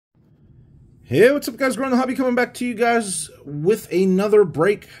Hey, what's up, guys? Growin The Hobby coming back to you guys with another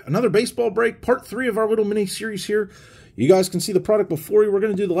break, another baseball break, part 3 of our little mini series here. You guys can see the product before you. We're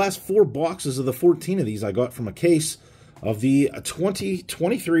going to do the last 4 boxes of the 14 of these I got from a case of the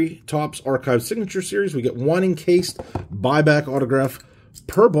 2023 Topps Archive Signature Series. We get 1 encased buyback autograph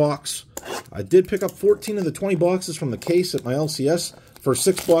per box. I did pick up 14 of the 20 boxes from the case at my LCS. First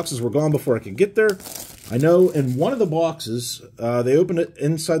 6 boxes were gone before I could get there. I know in one of the boxes, they opened it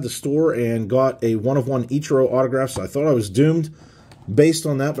inside the store and got a 1-of-1 Ichiro autograph, so I thought I was doomed based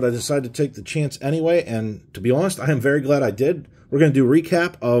on that, but I decided to take the chance anyway, and to be honest, I am very glad I did. We're going to do a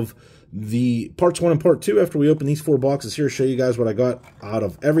recap of the parts 1 and part 2 after we open these 4 boxes here, show you guys what I got out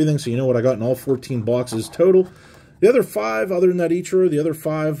of everything, so you know what I got in all 14 boxes total. The other 5, other than that Ichiro, the other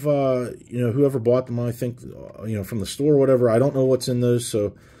 5, whoever bought them, I think, from the store or whatever, I don't know what's in those,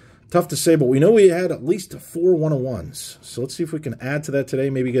 so tough to say, but we know we had at least 4 1-of-1s. So let's see if we can add to that today.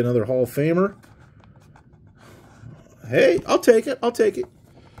 Maybe get another Hall of Famer. Hey, I'll take it. I'll take it.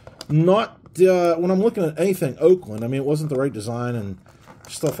 Not when I'm looking at anything Oakland. I mean, it wasn't the right design and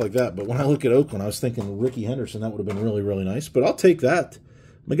stuff like that. But when I look at Oakland, I was thinking Ricky Henderson. That would have been really, really nice. But I'll take that.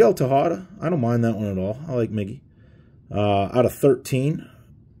 Miguel Tejada. I don't mind that one at all. I like Miggy. Out of 13.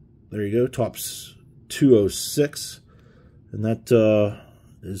 There you go. Topps 206. And that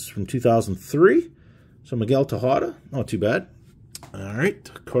is from 2003. So Miguel Tejada, not too bad. All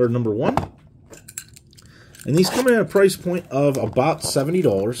right, card number 1. And these come in at a price point of about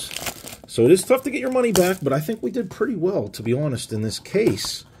 $70. So it is tough to get your money back, but I think we did pretty well, to be honest, in this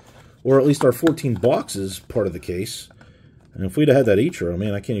case. Or at least our 14 boxes part of the case. And if we'd have had that Ichiro,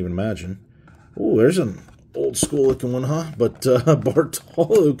 man, I can't even imagine. Oh, there's an old school looking one, huh? But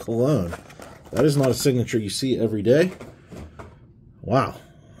Bartolo Colon. That is not a signature you see every day. Wow.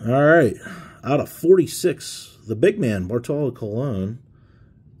 All right, out of 46, the big man, Bartolo Colon.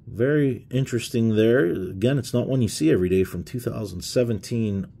 Very interesting there. Again, it's not one you see every day from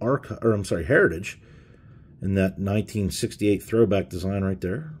 2017 Heritage, in that 1968 throwback design right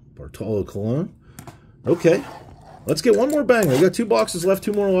there. Bartolo Colon. Okay, let's get one more banger. We got 2 boxes left,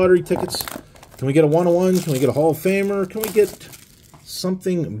 2 more lottery tickets. Can we get a 1-of-1? Can we get a Hall of Famer? Can we get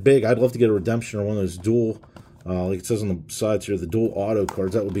something big? I'd love to get a redemption or one of those dual. Like it says on the sides here, the dual auto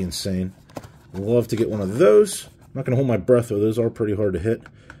cards. That would be insane. I'd love to get one of those. I'm not going to hold my breath, though. Those are pretty hard to hit.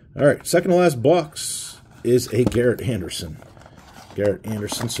 All right, second to last box is a Garrett Anderson. Garrett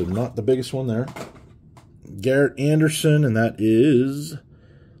Anderson, so not the biggest one there. Garrett Anderson, and that is,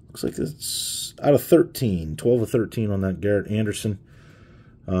 looks like it's out of 13. 12 of 13 on that Garrett Anderson.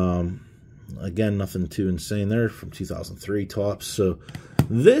 Again, nothing too insane there from 2003 Topps. So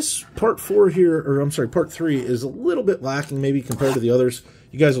this part 4 here, or I'm sorry, part 3 is a little bit lacking maybe compared to the others.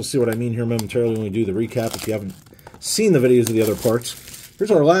 You guys will see what I mean here momentarily when we do the recap if you haven't seen the videos of the other parts.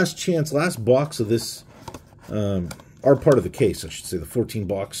 Here's our last chance, last box of this, our part of the case, I should say, the 14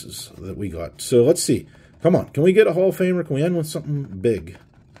 boxes that we got. So let's see. Come on, can we get a Hall of Famer? Can we end with something big?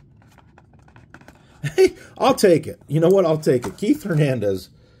 Hey, I'll take it. You know what? I'll take it. Keith Hernandez.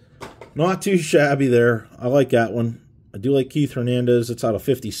 Not too shabby there. I like that one. I do like Keith Hernandez. It's out of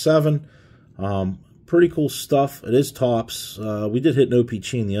 57. Pretty cool stuff. It is Topps. We did hit no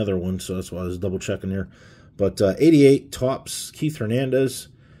OPC in the other one, so that's why I was double checking here. But 88 Topps, Keith Hernandez.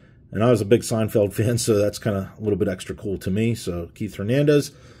 And I was a big Seinfeld fan, so that's kind of a little bit extra cool to me. So Keith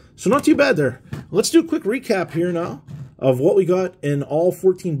Hernandez. So not too bad there. Let's do a quick recap here now of what we got in all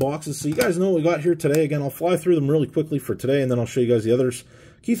 14 boxes. So you guys know what we got here today. Again, I'll fly through them really quickly for today, and then I'll show you guys the others.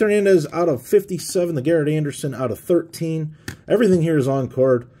 Keith Hernandez out of 57. The Garrett Anderson out of 13. Everything here is on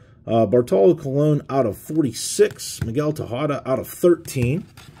card. Bartolo Colon out of 46. Miguel Tejada out of 13.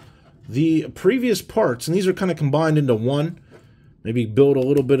 The previous parts, and these are kind of combined into one. Maybe build a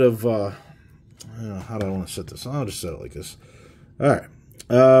little bit of, how do I want to set this? I'll just set it like this. All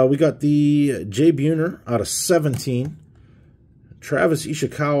right. We got the Jay Buhner out of 17. Travis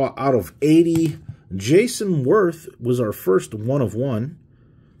Ishikawa out of 80. Jason Worth was our first 1-of-1.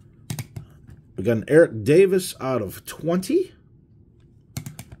 We got an Eric Davis out of 20.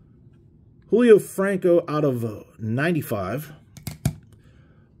 Julio Franco out of 95.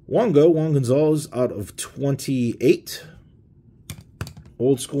 Juan Gonzalez out of 28.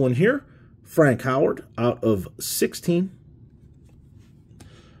 Old school in here. Frank Howard out of 16.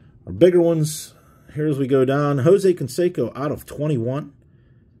 Our bigger ones, here as we go down. Jose Canseco out of 21.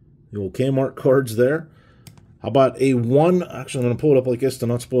 The old Kmart cards there. How about a 1? Actually, I'm going to pull it up like this to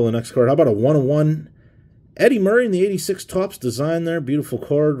not spoil the next card. How about a 1-of-1? Eddie Murray in the 86 Topps design there. Beautiful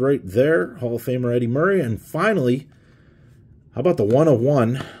card right there. Hall of Famer Eddie Murray. And finally, how about the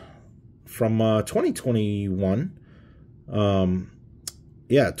 1-of-1 from 2021?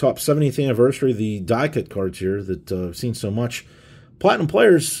 yeah, top 70th anniversary, the die cut cards here that I've seen so much. Platinum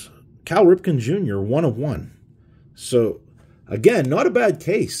Players, Cal Ripken Jr., 1 of 1. So, again, not a bad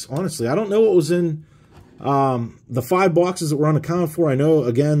case, honestly. I don't know what was in the 5 boxes that were unaccounted for. I know,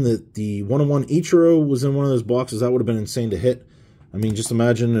 again, that the 1 of 1 Ichiro was in one of those boxes. That would have been insane to hit. I mean, just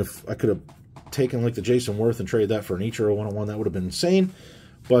imagine if I could have taken, like, the Jason Worth and traded that for an Ichiro 1 of 1. That would have been insane.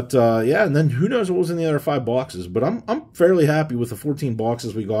 But, yeah, and then who knows what was in the other 5 boxes. But I'm fairly happy with the 14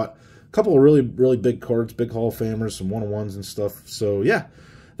 boxes we got. A couple of really, really big cards, big Hall of Famers, some 1 of 1s and stuff. So, yeah,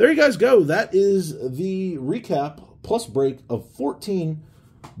 there you guys go. That is the recap plus break of 14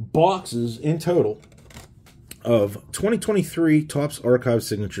 boxes in total of 2023 Topps Archive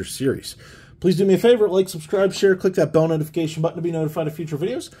Signature Series. Please do me a favor, like, subscribe, share, click that bell notification button to be notified of future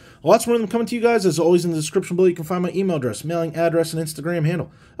videos. Lots more of them coming to you guys. As always, in the description below, you can find my email address, mailing address, and Instagram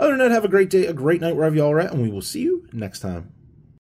handle. Other than that, have a great day, a great night, wherever y'all are at, and we will see you next time.